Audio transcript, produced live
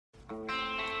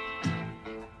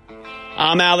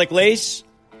I'm Alec Lace.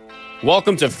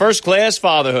 Welcome to First Class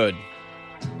Fatherhood.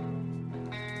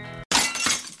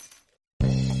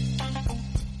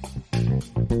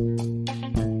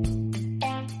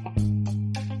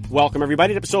 Welcome,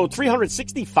 everybody, to episode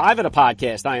 365 of the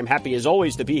podcast. I am happy, as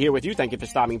always, to be here with you. Thank you for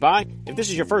stopping by. If this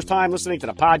is your first time listening to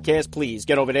the podcast, please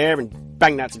get over there and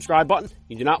bang that subscribe button.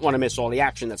 You do not want to miss all the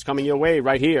action that's coming your way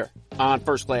right here on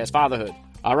First Class Fatherhood.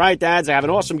 All right, dads, I have an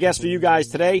awesome guest for you guys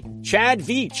today. Chad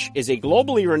Veach is a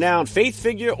globally renowned faith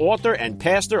figure, author, and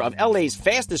pastor of LA's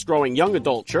fastest-growing young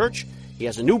adult church. He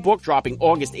has a new book dropping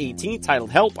August 18th titled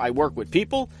Help, I Work With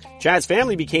People. Chad's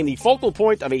family became the focal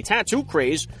point of a tattoo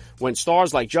craze when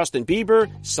stars like Justin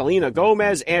Bieber, Selena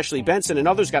Gomez, Ashley Benson, and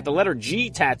others got the letter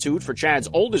G tattooed for Chad's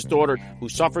oldest daughter, who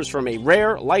suffers from a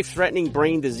rare, life-threatening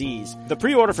brain disease. The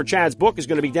pre-order for Chad's book is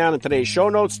going to be down in today's show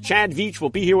notes. Chad Veach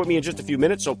will be here with me in just a few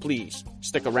minutes, so please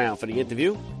stick around for the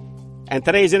interview. And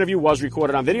today's interview was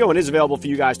recorded on video and is available for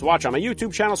you guys to watch on my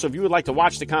YouTube channel. So if you would like to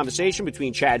watch the conversation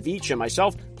between Chad Veach and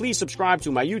myself, please subscribe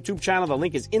to my YouTube channel. The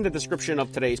link is in the description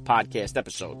of today's podcast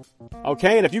episode.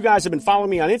 Okay, and if you guys have been following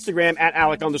me on Instagram at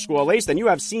Alec_Lace, then you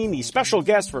have seen the special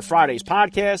guest for Friday's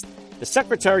podcast. The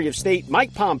Secretary of State,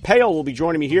 Mike Pompeo, will be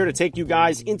joining me here to take you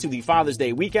guys into the Father's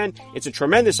Day weekend. It's a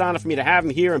tremendous honor for me to have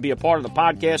him here and be a part of the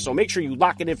podcast, so make sure you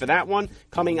lock it in for that one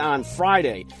coming on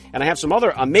Friday. And I have some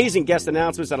other amazing guest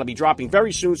announcements that'll be dropping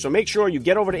very soon, so make sure you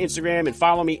get over to Instagram and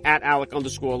follow me at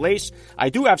Alec_Lace. I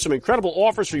do have some incredible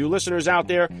offers for you listeners out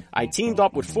there. I teamed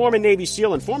up with former Navy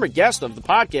SEAL and former guest of the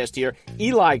podcast here,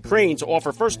 Eli Crane, to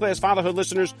offer First Class Fatherhood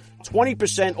listeners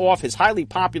 20% off his highly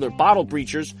popular bottle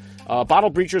breachers.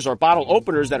 Bottle breachers are bottle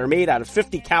openers that are made out of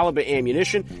 50 caliber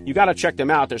ammunition. You got to check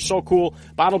them out. They're so cool.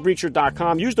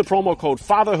 BottleBreacher.com. Use the promo code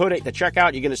FATHERHOOD at the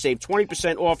checkout. You're going to save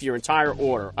 20% off your entire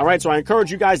order. All right, so I encourage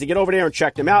you guys to get over there and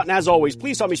check them out. And as always,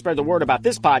 please help me spread the word about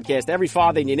this podcast to every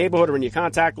father in your neighborhood or in your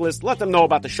contact list. Let them know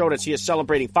about the show that's here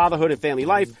celebrating fatherhood and family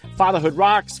life. Fatherhood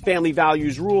rocks, family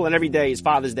values rule, and every day is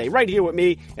Father's Day right here with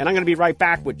me. And I'm going to be right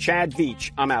back with Chad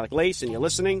Veach. I'm Alec Lace, and you're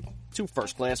listening to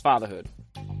First Class Fatherhood.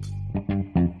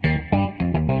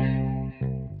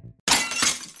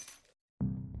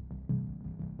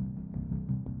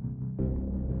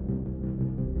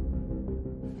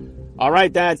 All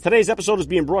right, dads, today's episode is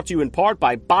being brought to you in part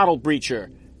by Bottle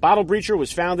Breacher. Bottle Breacher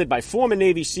was founded by former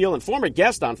Navy SEAL and former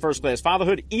guest on First Class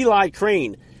Fatherhood, Eli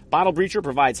Crane. Bottle Breacher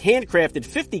provides handcrafted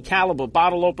 50 caliber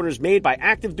bottle openers made by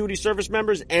active duty service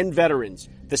members and veterans.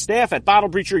 The staff at Bottle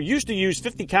Breacher used to use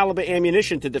 50 caliber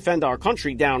ammunition to defend our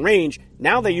country downrange.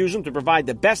 Now they use them to provide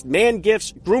the best man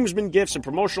gifts, groomsmen gifts, and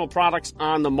promotional products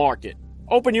on the market.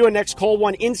 Open your next Cold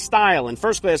One in style, and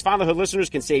First Class Fatherhood listeners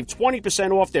can save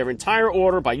 20% off their entire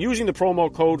order by using the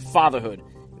promo code FATHERHOOD.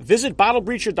 Visit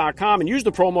BottleBreacher.com and use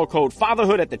the promo code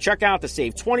FATHERHOOD at the checkout to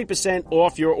save 20%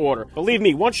 off your order. Believe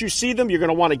me, once you see them, you're going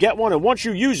to want to get one, and once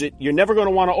you use it, you're never going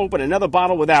to want to open another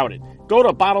bottle without it. Go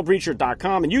to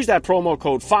BottleBreacher.com and use that promo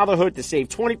code FATHERHOOD to save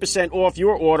 20% off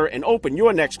your order and open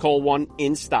your next Cold One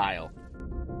in style.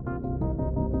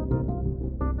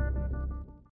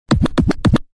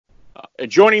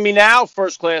 Joining me now,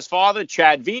 First Class Father,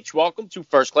 Chad Veach. Welcome to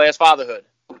First Class Fatherhood.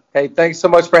 Hey, thanks so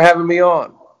much for having me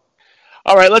on.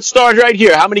 All right, let's start right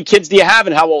here. How many kids do you have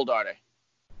and how old are they?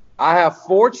 I have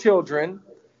 4 children,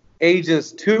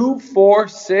 ages 2, 4,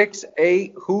 6,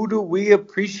 8. Who do we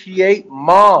appreciate,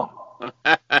 Mom?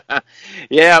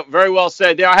 Yeah, very well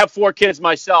said there. I have 4 kids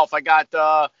myself. I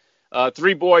got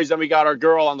 3 boys, and we got our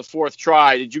girl on the 4th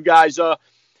try. Did you guys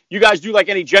do like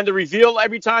any gender reveal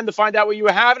every time to find out what you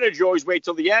were having, or did you always wait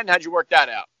till the end? How'd you work that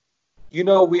out? You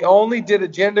know, we only did a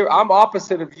gender. I'm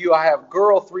opposite of you. I have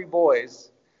girl, 3 boys.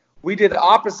 We did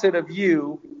opposite of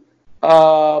you,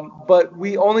 but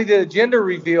we only did a gender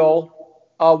reveal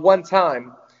one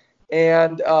time.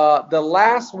 And the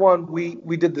last one,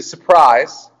 we did the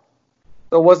surprise.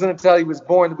 So it wasn't until he was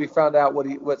born that we found out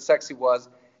what sex he was.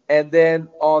 And then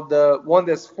on the one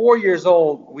that's 4 years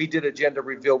old, we did a gender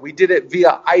reveal. We did it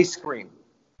via ice cream.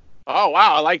 Oh,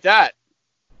 wow. I like that.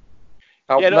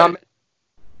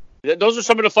 Those are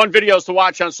some of the fun videos to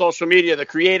watch on social media, the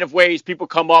creative ways people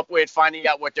come up with finding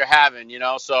out what they're having, you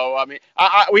know. So, I mean,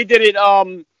 we did it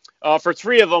for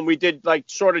 3 of them. We did like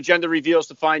sort of gender reveals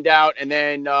to find out. And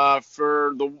then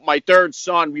for my 3rd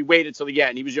son, we waited till the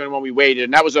end. He was the only one we waited.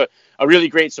 And that was a really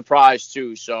great surprise,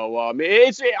 too. So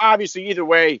it's obviously either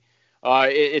way,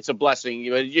 it's a blessing.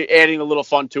 You're adding a little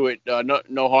fun to it.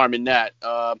 No harm in that.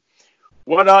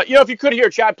 If you could hear,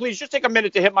 Chad, please just take a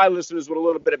minute to hit my listeners with a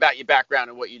little bit about your background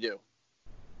and what you do.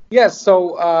 Yes,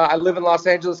 so I live in Los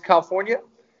Angeles, California,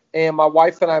 and my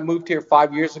wife and I moved here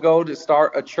 5 years ago to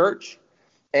start a church.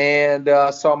 And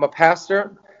so I'm a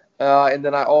pastor, and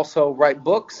then I also write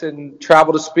books and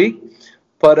travel to speak.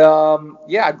 But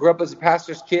yeah, I grew up as a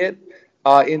pastor's kid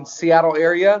in Seattle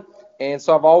area. And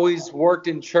so I've always worked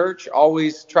in church,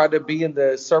 always tried to be in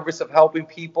the service of helping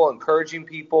people, encouraging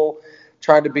people,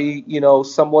 trying to be,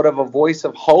 somewhat of a voice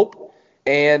of hope.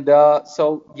 And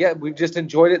so, yeah, we've just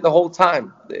enjoyed it the whole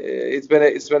time. It's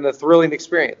been a thrilling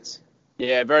experience.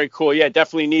 Yeah, very cool. Yeah,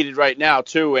 definitely needed right now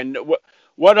too. And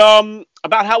what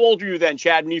about how old were you then,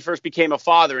 Chad, when you first became a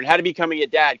father, and how did becoming a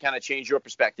dad kind of change your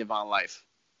perspective on life?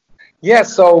 Yeah,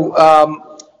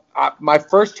 so my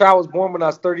first child was born when I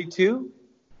was 32,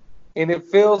 and it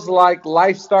feels like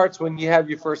life starts when you have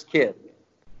your first kid.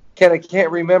 I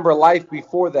can't remember life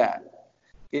before that.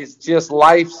 It's just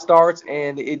life starts,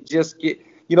 and it just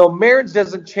marriage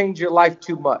doesn't change your life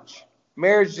too much.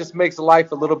 Marriage just makes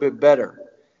life a little bit better.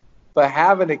 But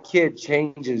having a kid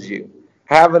changes you.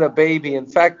 Having a baby. In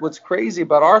fact, what's crazy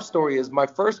about our story is my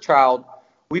first child,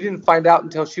 we didn't find out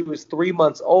until she was 3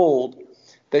 months old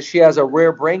that she has a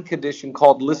rare brain condition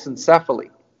called lissencephaly.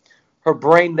 Her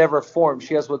brain never formed.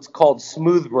 She has what's called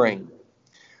smooth brain.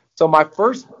 So my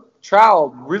first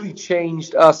child really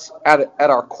changed us at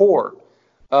our core.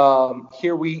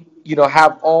 Here we,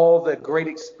 have all the great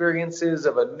experiences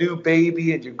of a new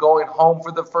baby, and you're going home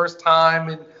for the first time,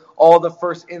 and all the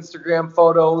first Instagram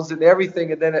photos and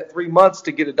everything. And then at 3 months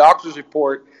to get a doctor's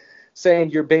report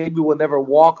saying your baby will never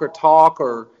walk or talk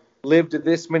or live to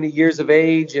this many years of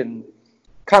age, and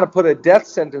kind of put a death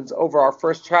sentence over our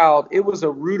first child. It was a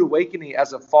rude awakening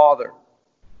as a father.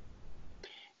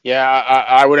 Yeah,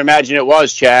 I would imagine it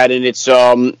was, Chad, and it's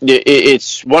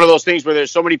one of those things where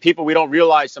there's so many people we don't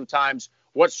realize sometimes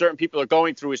what certain people are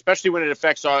going through, especially when it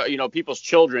affects our people's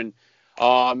children,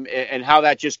 and how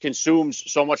that just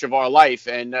consumes so much of our life.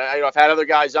 And I've had other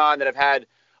guys on that have had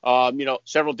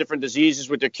several different diseases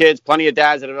with their kids. Plenty of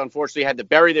dads that have unfortunately had to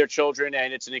bury their children,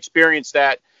 and it's an experience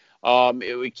that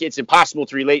it's impossible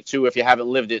to relate to if you haven't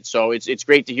lived it. So it's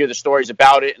great to hear the stories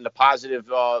about it and the positive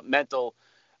mental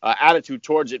attitude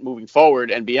towards it moving forward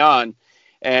and beyond.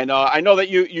 And I know that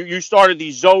you started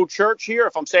the Zoe Church here,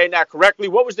 if I'm saying that correctly.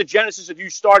 What was the genesis of you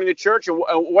starting the church, and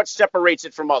what separates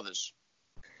it from others?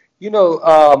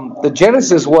 The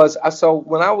genesis was, so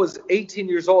when I was 18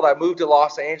 years old, I moved to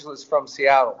Los Angeles from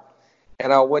Seattle.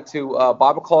 And I went to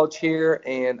Bible college here,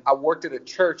 and I worked at a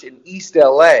church in East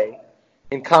LA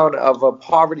in kind of a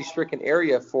poverty-stricken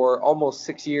area for almost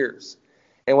 6 years.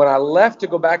 And when I left to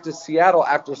go back to Seattle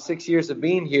after 6 years of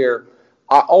being here,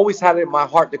 I always had it in my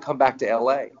heart to come back to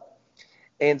LA.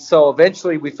 And so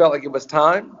eventually we felt like it was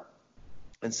time.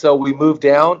 And so we moved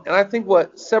down. And I think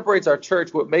what separates our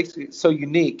church, what makes it so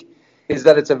unique, is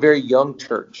that it's a very young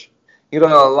church. A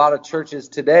lot of churches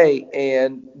today,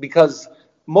 and because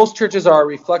most churches are a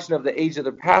reflection of the age of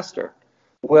the pastor.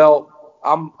 Well,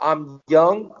 I'm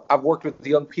young. I've worked with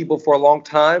young people for a long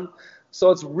time. So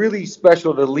it's really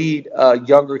special to lead a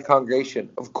younger congregation.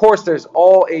 Of course, there's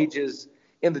all ages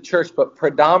in the church, but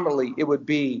predominantly it would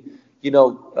be,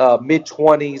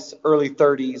 mid-20s, early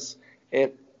 30s.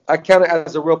 And I count it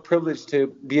as a real privilege to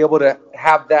be able to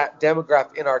have that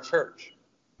demographic in our church.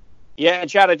 Yeah, and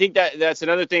Chad, I think that's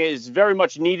another thing is very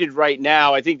much needed right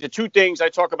now. I think the two things I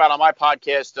talk about on my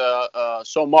podcast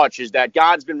so much is that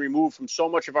God's been removed from so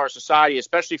much of our society,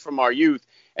 especially from our youth,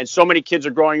 and so many kids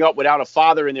are growing up without a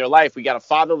father in their life. We got a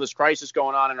fatherless crisis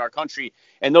going on in our country,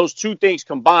 and those two things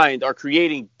combined are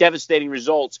creating devastating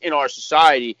results in our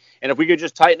society. And if we could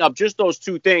just tighten up just those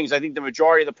two things, I think the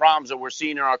majority of the problems that we're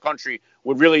seeing in our country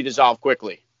would really dissolve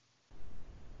quickly.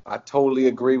 I totally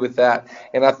agree with that.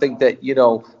 And I think that,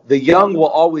 the young will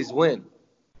always win.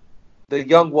 The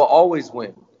young will always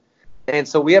win. And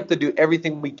so we have to do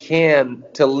everything we can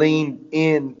to lean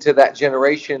into that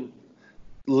generation,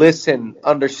 listen,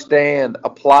 understand,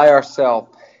 apply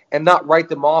ourselves, and not write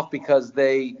them off because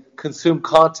they consume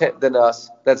content than us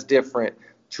that's different,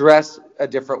 dress a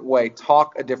different way,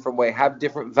 talk a different way, have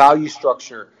different value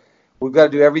structure. We've got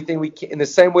to do everything we can. In the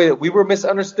same way that we were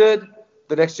misunderstood,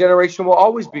 the next generation will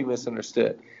always be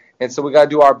misunderstood. And so we got to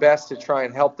do our best to try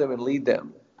and help them and lead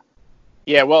them.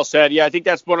 Yeah, well said. Yeah, I think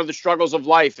that's one of the struggles of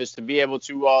life is to be able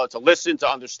to listen,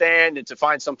 to understand, and to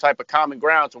find some type of common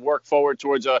ground to work forward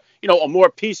towards a more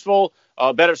peaceful,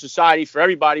 better society for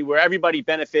everybody, where everybody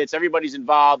benefits, everybody's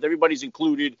involved, everybody's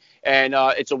included, and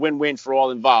it's a win-win for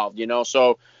all involved.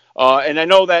 So and I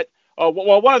know that.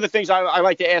 Well, one of the things I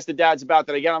like to ask the dads about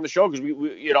that I get on the show, because we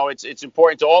it's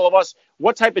important to all of us.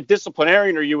 What type of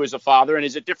disciplinarian are you as a father, and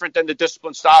is it different than the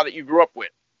discipline style that you grew up with?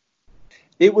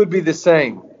 It would be the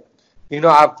same. I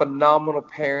have phenomenal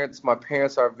parents. My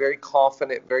parents are very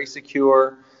confident, very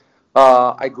secure.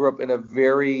 I grew up in a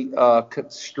very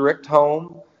strict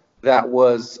home that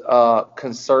was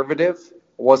conservative.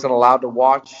 Wasn't allowed to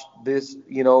watch this,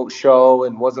 show,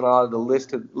 and wasn't allowed to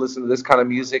listen to this kind of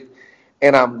music.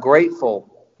 And I'm grateful.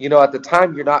 At the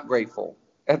time, you're not grateful.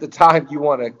 At the time, you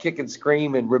want to kick and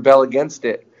scream and rebel against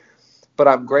it. But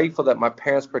I'm grateful that my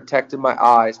parents protected my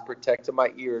eyes, protected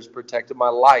my ears, protected my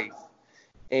life.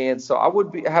 And so I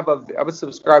would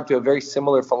subscribe to a very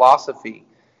similar philosophy.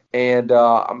 And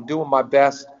I'm doing my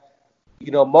best.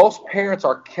 Most parents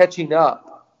are catching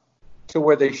up to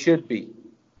where they should be.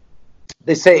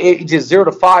 They say ages 0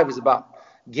 to 5 is about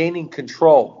gaining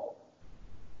control.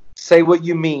 Say what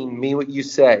you mean what you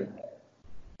say.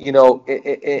 And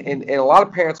a lot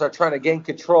of parents are trying to gain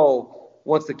control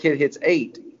once the kid hits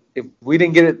 8. If we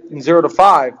didn't get it in 0 to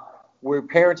 5, we're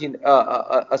parenting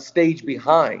a stage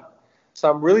behind. So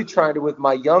I'm really trying to, with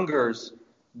my youngers,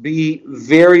 be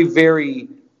very, very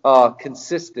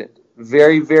consistent,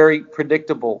 very, very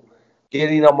predictable,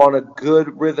 getting them on a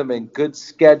good rhythm and good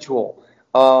schedule.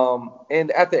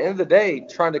 And at the end of the day,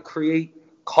 trying to create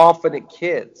confident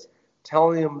kids,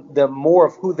 telling them more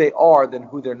of who they are than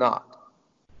who they're not.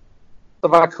 So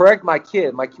if I correct my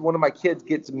kid, one of my kids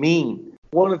gets mean.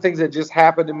 One of the things that just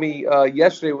happened to me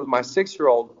yesterday with my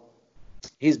 6-year-old,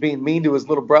 he's being mean to his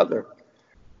little brother.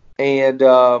 And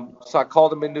so I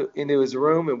called him into his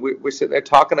room, and we're sitting there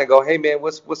talking. I go, "Hey, man,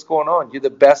 what's going on? You're the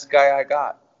best guy I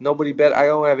got. Nobody better. I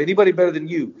don't have anybody better than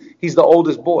you." He's the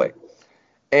oldest boy.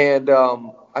 And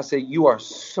I say, "You are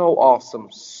so awesome,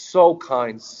 so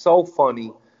kind, so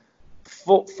funny,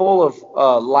 full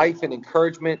of life and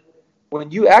encouragement.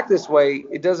 When you act this way,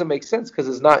 it doesn't make sense because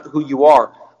it's not who you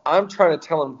are." I'm trying to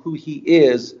tell him who he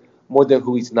is more than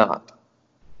who he's not.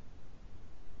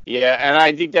 Yeah, and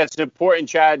I think that's important,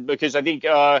 Chad, because I think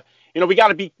we got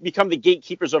to become the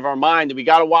gatekeepers of our mind, and we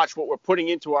got to watch what we're putting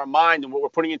into our mind and what we're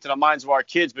putting into the minds of our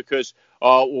kids, because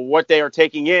what they are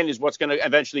taking in is what's going to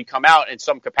eventually come out in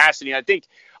some capacity. And I think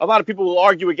a lot of people will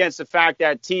argue against the fact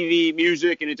that TV,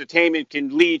 music, and entertainment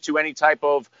can lead to any type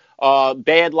of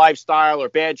bad lifestyle or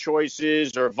bad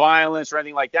choices or violence or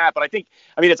anything like that. But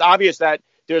it's obvious that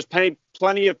there's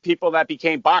plenty of people that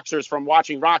became boxers from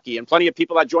watching Rocky, and plenty of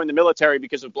people that joined the military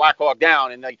because of Black Hawk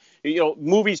Down. And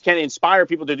movies can inspire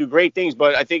people to do great things,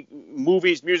 but I think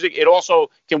movies, music, it also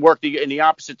can work in the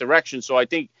opposite direction. So I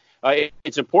think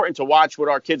it's important to watch what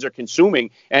our kids are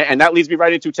consuming, and that leads me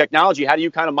right into technology. How do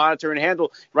you kind of monitor and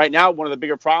handle? Right now, one of the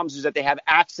bigger problems is that they have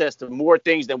access to more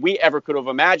things than we ever could have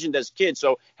imagined as kids.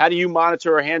 So how do you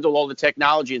monitor or handle all the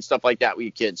technology and stuff like that with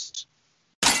your kids?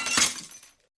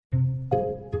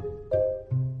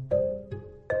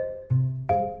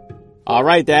 All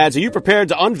right, dads, are you prepared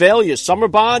to unveil your summer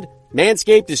bod?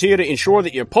 Manscaped is here to ensure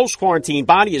that your post-quarantine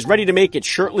body is ready to make its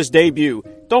shirtless debut.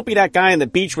 Don't be that guy on the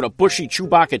beach with a bushy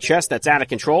Chewbacca chest that's out of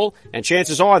control, and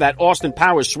chances are that Austin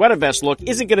Powers sweater vest look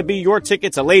isn't going to be your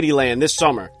ticket to Ladyland this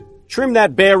summer. Trim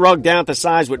that bear rug down to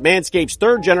size with Manscaped's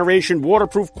third-generation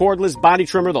waterproof cordless body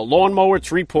trimmer, the Lawnmower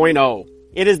 3.0.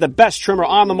 It is the best trimmer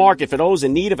on the market for those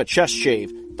in need of a chest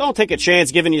shave. Don't take a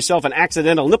chance giving yourself an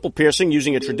accidental nipple piercing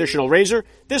using a traditional razor.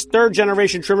 This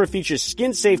third-generation trimmer features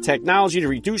skin-safe technology to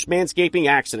reduce manscaping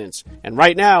accidents. And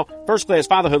right now, First-Class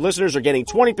Fatherhood listeners are getting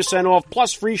 20% off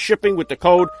plus free shipping with the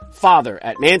code FATHER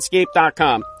at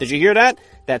manscaped.com. Did you hear that?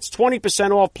 That's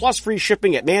 20% off plus free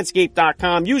shipping at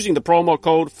manscaped.com using the promo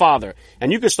code FATHER.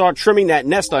 And you can start trimming that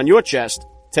nest on your chest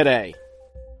today.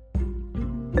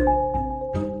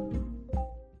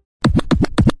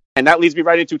 And that leads me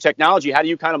right into technology. How do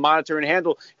you kind of monitor and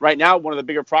handle? Right now, one of the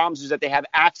bigger problems is that they have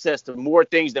access to more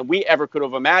things than we ever could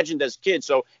have imagined as kids.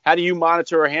 So how do you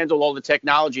monitor or handle all the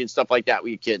technology and stuff like that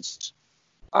with your kids?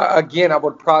 Again, I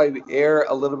would probably err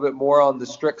a little bit more on the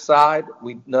strict side.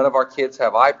 None of our kids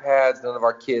have iPads. None of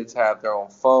our kids have their own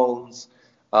phones.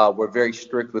 We're very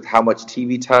strict with how much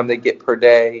TV time they get per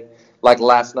day. Like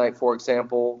last night, for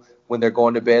example, when they're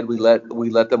going to bed, we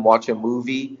let them watch a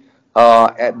movie.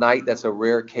 At night. That's a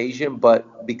rare occasion,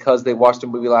 but because they watched a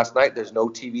movie last night, there's no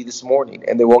TV this morning,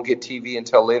 and they won't get TV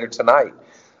until later tonight.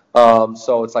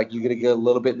 So it's like you're going to get a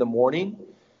little bit in the morning.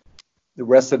 The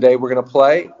rest of the day we're going to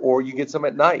play, or you get some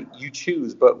at night. You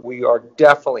choose, but we are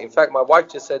definitely, in fact, my wife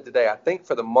just said today, I think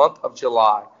for the month of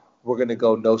July, we're going to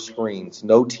go no screens,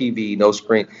 no TV, no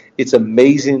screen. It's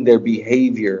amazing their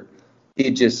behavior.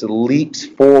 It just leaps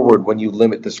forward when you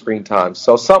limit the screen time.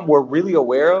 So something we're really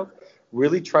aware of,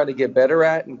 really trying to get better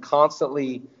at, and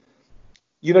constantly,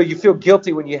 you feel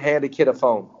guilty when you hand a kid a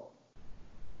phone.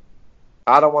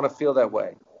 I don't want to feel that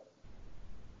way.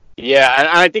 Yeah, and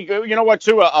I think you know what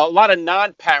too. A lot of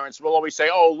non-parents will always say,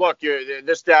 "Oh, look,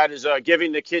 this dad is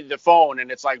giving the kid the phone," and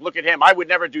it's like, "Look at him. I would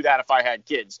never do that if I had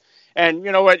kids." And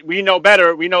you know what? We know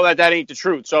better. We know that that ain't the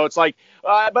truth. So it's like,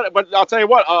 but I'll tell you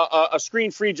what, a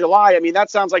screen-free July. I mean,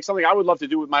 that sounds like something I would love to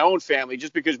do with my own family,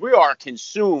 just because we are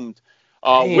consumed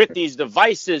Man, with these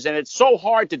devices, and it's so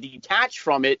hard to detach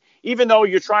from it, even though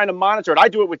you're trying to monitor it. I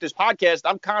do it with this podcast.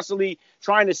 I'm constantly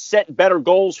trying to set better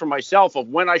goals for myself of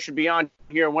when I should be on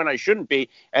here and when I shouldn't be,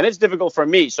 and it's difficult for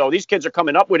me. So these kids are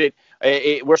coming up with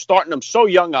it. We're starting them so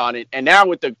young on it, and now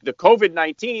with the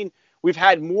COVID-19, we've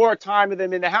had more time with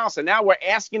them in the house, and now we're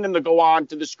asking them to go on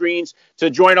to the screens to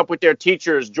join up with their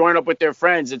teachers, join up with their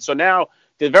friends, and so now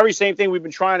the very same thing we've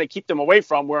been trying to keep them away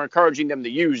from, we're encouraging them to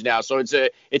use now. So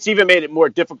it's even made it more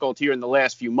difficult here in the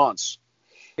last few months.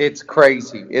 it's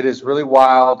crazy. It is really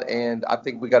wild, and I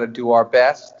think we got to do our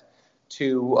best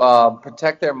to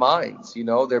protect their minds. You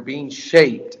know, they're being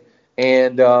shaped,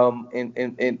 and you know,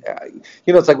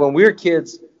 it's like when we were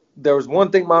kids. There was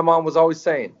one thing my mom was always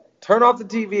saying: turn off the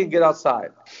TV and get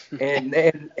outside.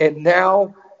 And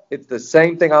now it's the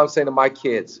same thing I'm saying to my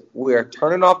kids. We're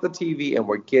turning off the TV and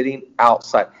we're getting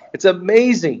outside. It's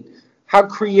amazing how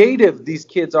creative these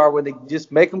kids are when they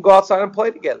just make them go outside and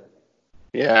play together.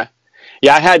 Yeah.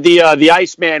 Yeah, I had the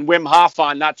Iceman Wim Hof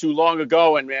on not too long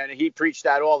ago, and man, he preached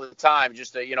that all the time.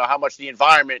 Just you know how much the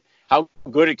environment, how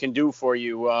good it can do for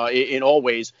you in all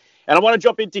ways. And I want to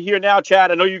jump into here now,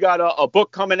 Chad. I know you got a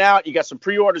book coming out. You got some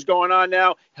pre-orders going on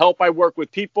now. Help I Work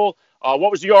with People.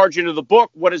 What was the origin of the book?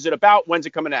 What is it about? When's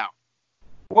it coming out?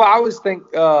 Well, I always think,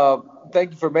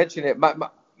 thank you for mentioning it.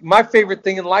 My favorite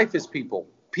thing in life is people.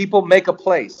 People make a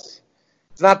place.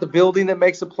 It's not the building that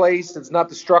makes a place. It's not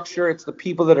the structure. It's the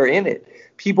people that are in it.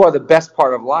 People are the best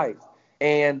part of life.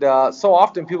 And so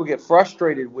often people get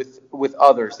frustrated with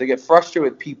others. They get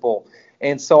frustrated with people.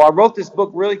 And so I wrote this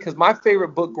book really because my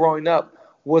favorite book growing up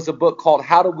was a book called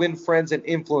How to Win Friends and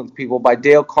Influence People by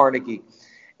Dale Carnegie.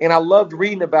 And I loved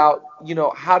reading about, you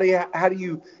know, how do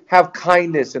you have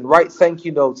kindness and write thank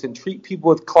you notes and treat people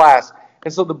with class.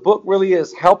 And so the book really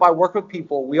is Help I Work with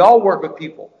People. We all work with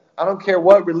people. I don't care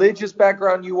what religious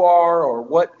background you are or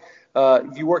what,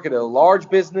 if you work at a large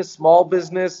business, small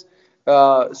business,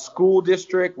 school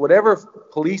district, whatever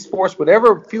police force,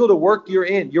 whatever field of work you're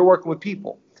in, you're working with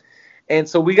people. And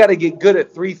so we got to get good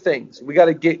at three things. We got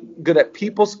to get good at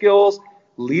people skills,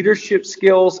 leadership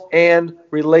skills, and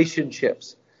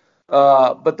relationships.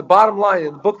 But the bottom line,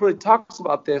 and the book really talks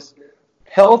about this,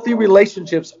 healthy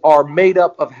relationships are made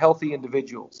up of healthy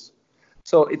individuals.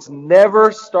 So it's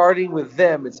never starting with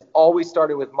them. It's always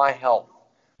starting with my health,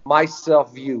 my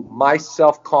self-view, my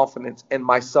self-confidence, and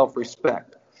my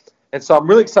self-respect. And so I'm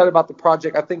really excited about the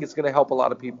project. I think it's going to help a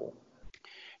lot of people.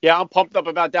 Yeah, I'm pumped up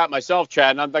about that myself,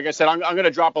 Chad. And like I said, I'm going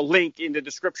to drop a link in the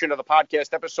description of the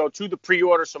podcast episode to the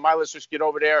pre-order so my listeners get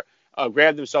over there,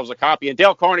 grab themselves a copy. And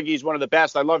Dale Carnegie is one of the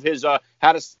best. I love his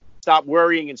How to Stop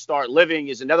Worrying and Start Living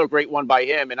is another great one by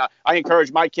him. And I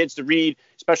encourage my kids to read,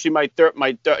 especially my 12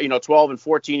 and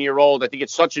 14-year-old. I think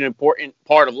it's such an important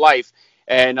part of life.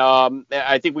 And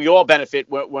I think we all benefit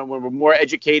when we're more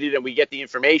educated and we get the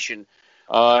information.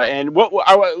 And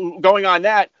going on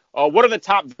that, what are the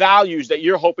top values that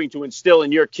you're hoping to instill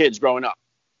in your kids growing up?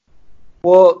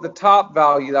 Well, the top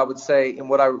value, I would say, and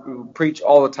what I preach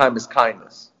all the time is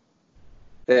kindness.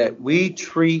 That we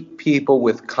treat people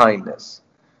with kindness,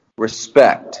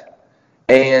 respect.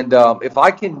 And if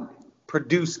I can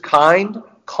produce kind,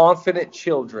 confident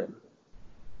children,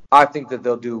 I think that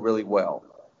they'll do really well.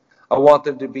 I want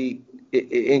them to be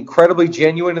incredibly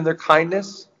genuine in their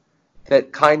kindness,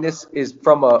 that kindness is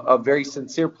from a very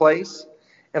sincere place.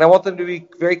 And I want them to be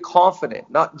very confident,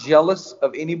 not jealous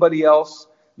of anybody else,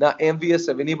 not envious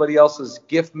of anybody else's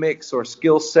gift mix or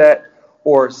skill set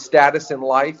or status in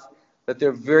life, that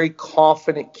they're very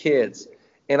confident kids.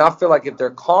 And I feel like if they're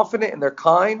confident and they're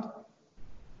kind,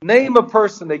 name a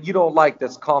person that you don't like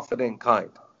that's confident and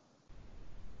kind.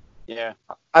 Yeah.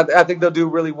 I think they'll do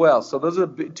really well. So those are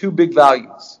two big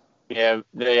values. Yeah,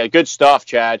 good stuff,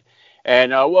 Chad.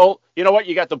 And, well, you know what?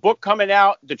 You got the book coming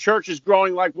out. The church is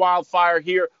growing like wildfire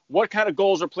here. What kind of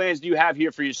goals or plans do you have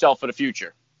here for yourself for the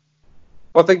future?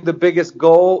 Well, I think the biggest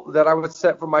goal that I would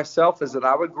set for myself is that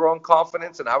I would grow in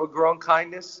confidence and I would grow in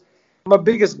kindness. My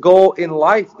biggest goal in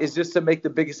life is just to make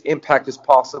the biggest impact as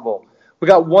possible. We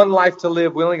got one life to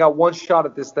live. We only got one shot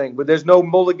at this thing, but there's no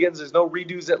mulligans. There's no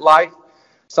redos at life.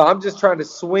 So I'm just trying to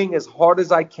swing as hard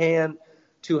as I can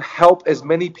to help as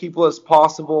many people as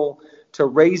possible, to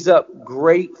raise up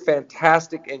great,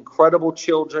 fantastic, incredible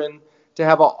children, to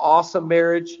have an awesome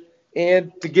marriage,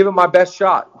 and to give them my best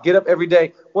shot. Get up every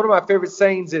day. One of my favorite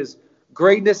sayings is,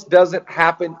 Greatness doesn't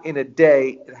happen in a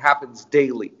day. It happens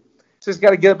daily. So just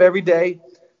got to get up every day,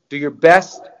 do your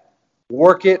best,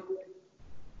 work it,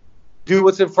 do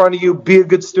what's in front of you, be a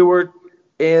good steward,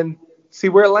 and see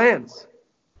where it lands.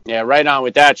 Yeah, right on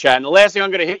with that, Chad. And the last thing I'm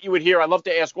going to hit you with here, I love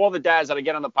to ask all the dads that I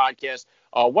get on the podcast,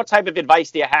 what type of advice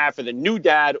do you have for the new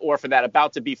dad or for that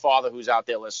about-to-be father who's out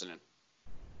there listening?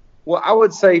 Well, I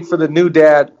would say for the new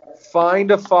dad,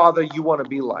 find a father you want to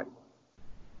be like.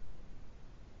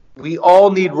 We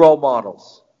all need role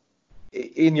models.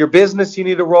 In your business, you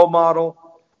need a role model.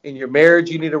 In your marriage,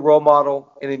 you need a role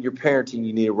model. And in your parenting,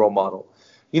 you need a role model.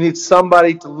 You need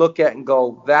somebody to look at and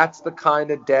go, that's the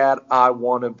kind of dad I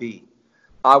want to be.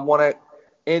 I want to,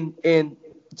 and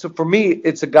so for me,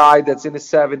 it's a guy that's in his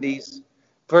 70s.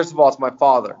 First of all, it's my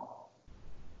father.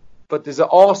 But there's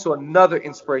also another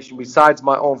inspiration besides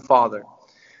my own father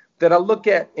that I look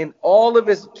at, and all of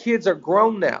his kids are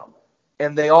grown now,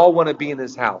 and they all want to be in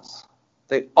his house.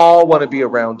 They all want to be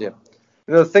around him.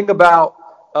 You know, the thing about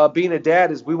being a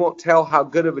dad is we won't tell how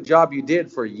good of a job you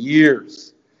did for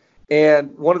years.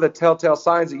 And one of the telltale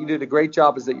signs that you did a great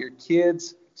job is that your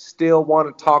kids still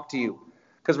want to talk to you.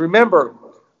 Because remember,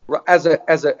 as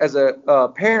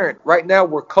a parent, right now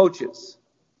we're coaches.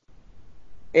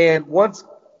 And once,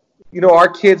 you know, our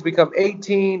kids become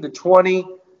 18 to 20,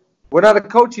 we're not a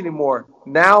coach anymore.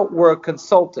 Now we're a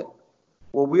consultant.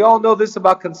 Well, we all know this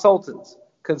about consultants.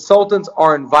 Consultants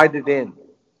are invited in.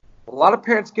 A lot of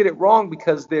parents get it wrong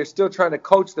because they're still trying to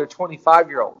coach their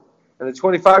 25-year-old. And the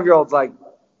 25-year-old's like,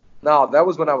 no, that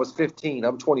was when I was 15.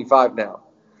 I'm 25 now.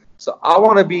 So I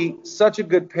want to be such a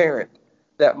good parent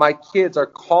that my kids are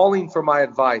calling for my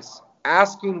advice,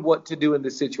 asking what to do in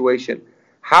this situation.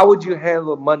 How would you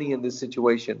handle money in this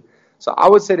situation? So I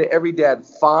would say to every dad,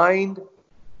 find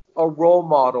a role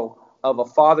model of a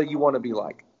father you want to be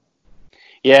like.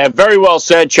 Yeah, very well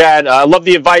said, Chad. I love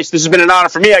the advice. This has been an honor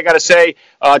for me, I got to say.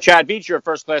 Chad Veach, you're a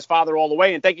first-class father all the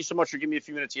way, and thank you so much for giving me a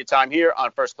few minutes of your time here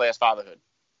on First Class Fatherhood.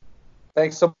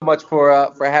 Thanks so much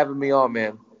for having me on,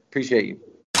 man. Appreciate you.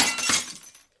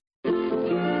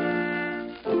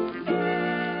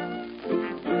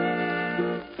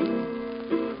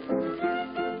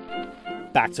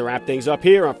 Back to wrap things up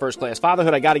here on First Class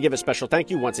Fatherhood. I got to give a special thank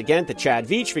you once again to Chad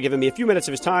Veach for giving me a few minutes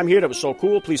of his time here. That was so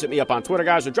cool. Please hit me up on Twitter,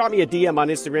 guys, or drop me a DM on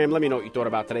Instagram. Let me know what you thought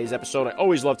about today's episode. I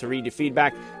always love to read your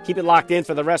feedback. Keep it locked in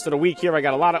for the rest of the week here. I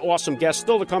got a lot of awesome guests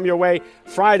still to come your way.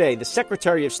 Friday, the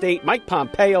Secretary of State, Mike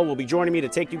Pompeo, will be joining me to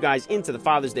take you guys into the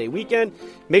Father's Day weekend.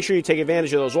 Make sure you take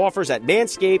advantage of those offers at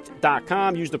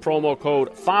manscaped.com. Use the promo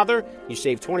code FATHER. You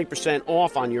save 20%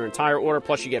 off on your entire order,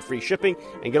 plus you get free shipping.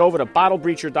 And get over to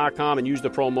bottlebreacher.com and use the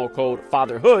promo code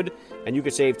FATHERHOOD, and you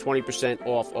can save 20%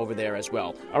 off over there as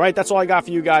well. All right, that's all I got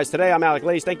for you guys today. I'm Alec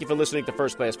Lace. Thank you for listening to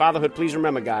First Class Fatherhood. Please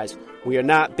remember, guys, we are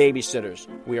not babysitters.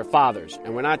 We are fathers.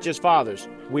 And we're not just fathers.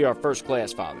 We are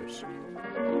first-class fathers.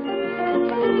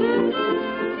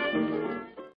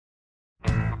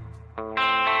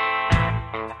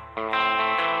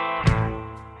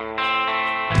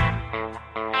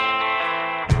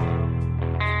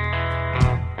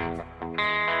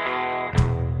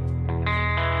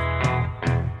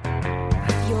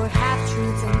 Your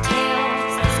half-truths and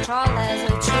tales, straw